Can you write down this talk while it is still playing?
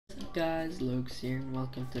What's up guys, Lux here and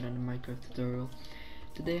welcome to another Minecraft tutorial.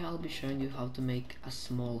 Today I'll be showing you how to make a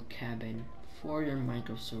small cabin for your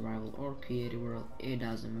Minecraft survival or creative world, it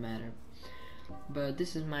doesn't matter. But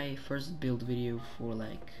this is my first build video for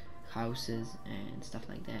like houses and stuff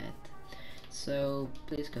like that. So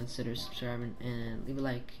please consider subscribing and leave a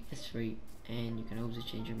like, it's free and you can always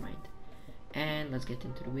change your mind. And let's get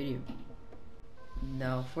into the video.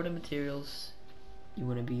 Now for the materials, you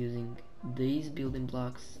want to be using these building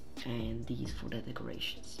blocks and these for the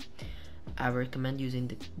decorations. I recommend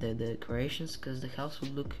using the decorations because the house will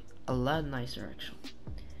look a lot nicer actually,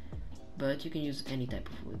 but you can use any type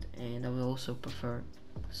of wood, and I will also prefer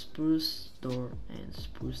spruce door and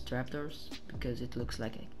spruce trapdoors because it looks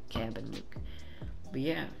like a cabin look. But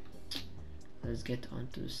yeah, let's get on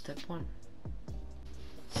to step 1.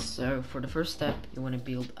 So for the first step, you want to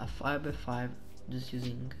build a 5x5 just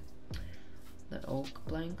using the oak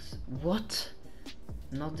planks. What?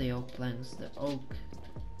 Not the oak planks, the oak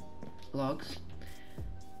logs,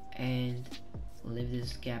 and leave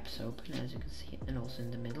these gaps open as you can see, and also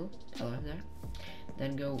in the middle, hello there.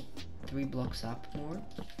 Then go 3 blocks up more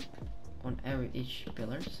on each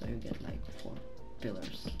pillar, so you get like 4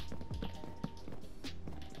 pillars.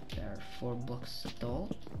 They are 4 blocks tall.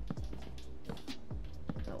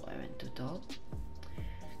 No, I went too tall.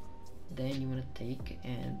 Then you want to take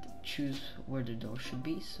and choose where the door should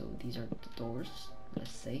be. So these are the doors,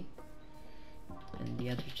 let's say, and the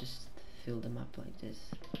others just fill them up like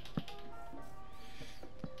this.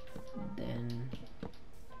 Then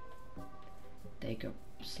take up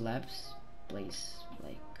slabs, place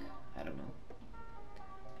like, I don't know,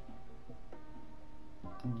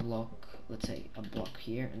 a block, let's say a block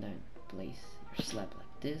here, and then place your slab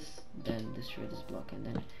like this, then destroy this block, and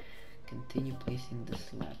then continue placing the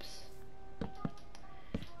slabs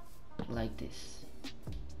like this.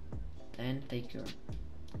 Then take your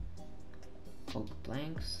oak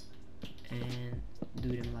planks and do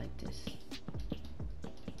them like this.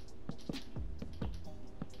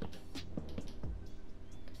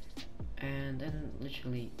 And then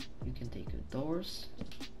literally you can take your doors,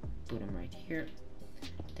 put them right here,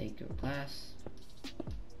 take your glass,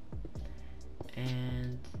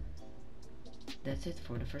 and that's it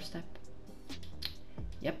for the first step.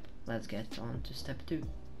 Yep, let's get on to step 2.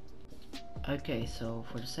 Okay, so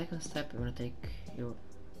for the second step, you want to take your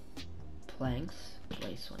planks,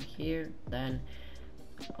 place one here, then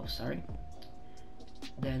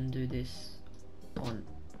then do this on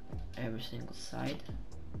every single side.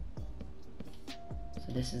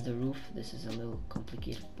 So this is the roof. This is a little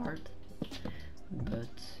complicated part, but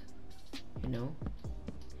you know,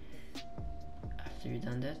 after you've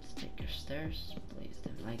done that, take your stairs, place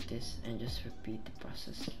them like this, and just repeat the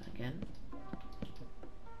process again.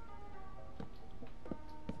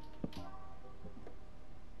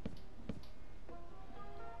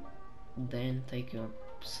 Then take your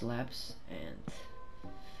slabs and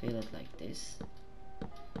fill it like this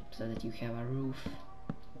so that you have a roof.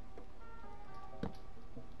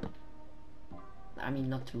 I mean,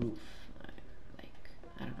 not roof, like,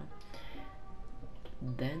 I don't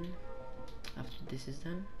know. Then after this is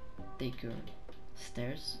done, take your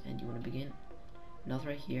stairs and you want to begin not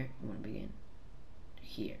right here, you want to begin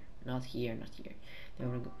here, not here, not here. You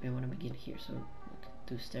want to begin here. So look,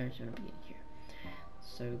 2 stairs, you want to begin here.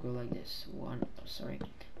 So you go like this, 1,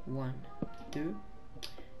 2, and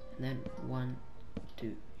then 1,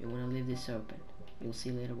 2. You want to leave this open, you'll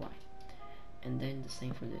see later why. And then the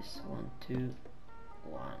same for this, 1, 2,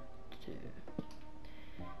 1,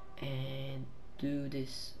 2, and do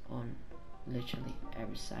this on literally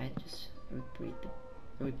every side. Just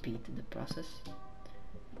repeat the process,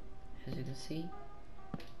 as you can see.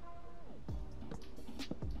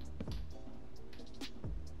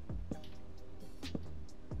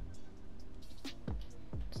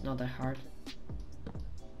 It's not that hard.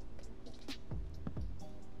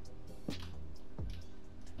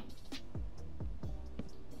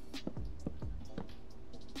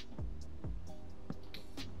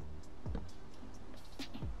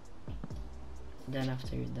 Then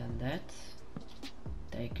after you've done that,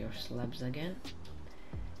 take your slabs again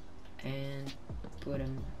and put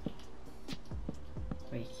them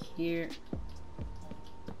right here.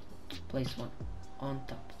 Place one on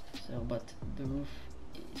top. So, but the roof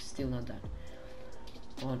is still not done.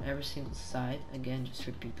 On every single side, again, just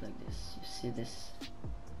repeat like this. You see this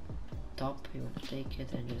top, you want to take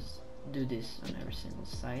it and just do this on every single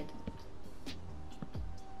side.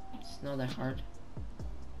 It's not that hard,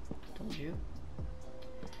 I told you.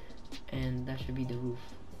 And that should be the roof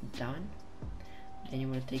done. Then you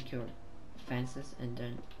want to take your fences and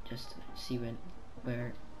then just see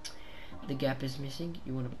where the gap is missing,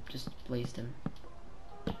 you want to just place them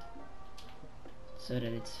so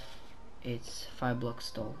that it's 5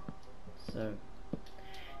 blocks tall. So,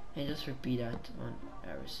 and just repeat that on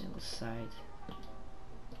every single side.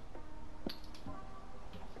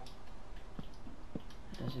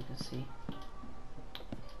 As you can see.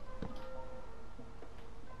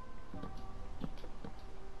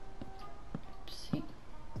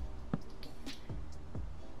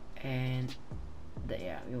 And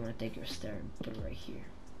yeah, you want to take your stair and put it right here,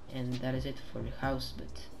 and that is it for the house.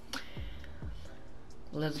 But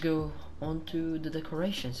let's go on to the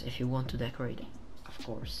decorations, if you want to decorate, of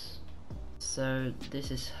course. So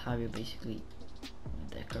this is how you basically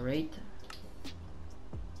decorate.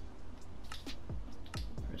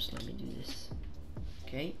 First let me do this.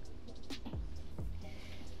 Okay,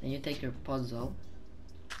 then you take your podzol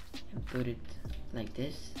and put it like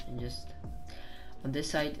this, and just on this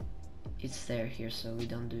side it's there here, so we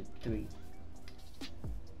don't do 3.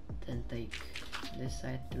 Then take this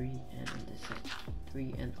side 3, and on this side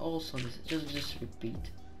 3, and also this. Just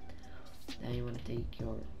repeat. Then you want to take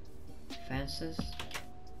your fences,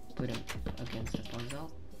 put them against the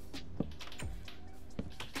puzzle.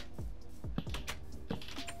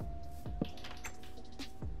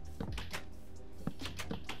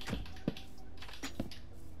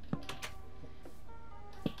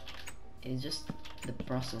 It's just the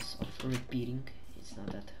process of repeating. It's not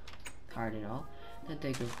that hard at all. Then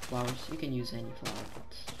take your flowers. You can use any flower,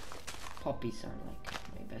 but poppies are like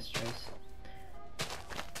my best choice.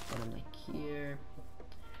 Put them like here,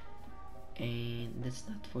 and that's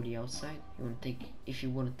not for the outside. You want to take, if you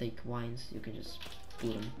want to take vines, you can just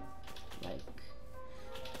put them like,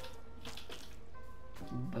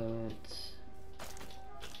 but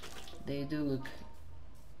they do look,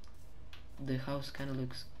 the house kind of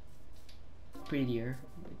looks prettier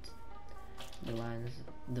with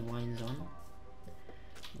the vines on,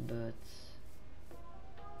 but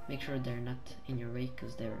make sure they're not in your way,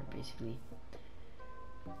 because they're basically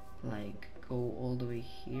like go all the way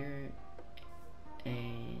here,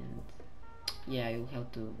 and yeah, you'll have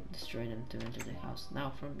to destroy them to enter the house.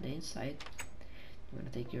 Now from the inside, you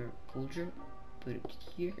want to take your cauldron, put it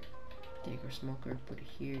here, take your smoker, put it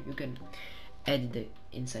here. You can edit the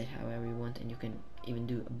inside however you want, and you can even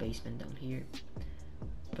do a basement down here,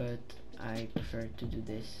 but I prefer to do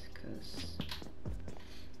this because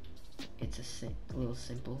it's a little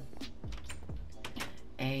simple.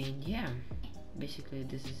 And yeah, basically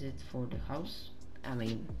this is it for the house. I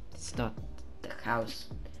mean, it's not the house,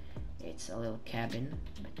 it's a little cabin,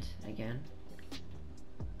 but again,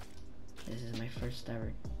 this is my first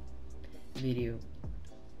ever video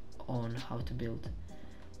on how to build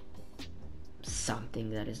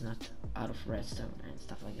something that is not out of redstone and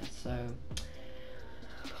stuff like that. So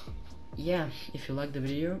yeah, if you like the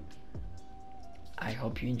video, I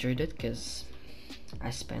hope you enjoyed it, because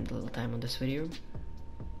I spent a little time on this video,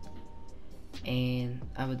 and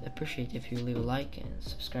I would appreciate if you leave a like and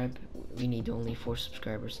subscribe. We need only 4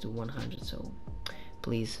 subscribers to 100, so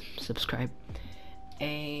please subscribe.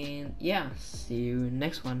 And yeah, see you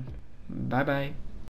next one. Bye bye.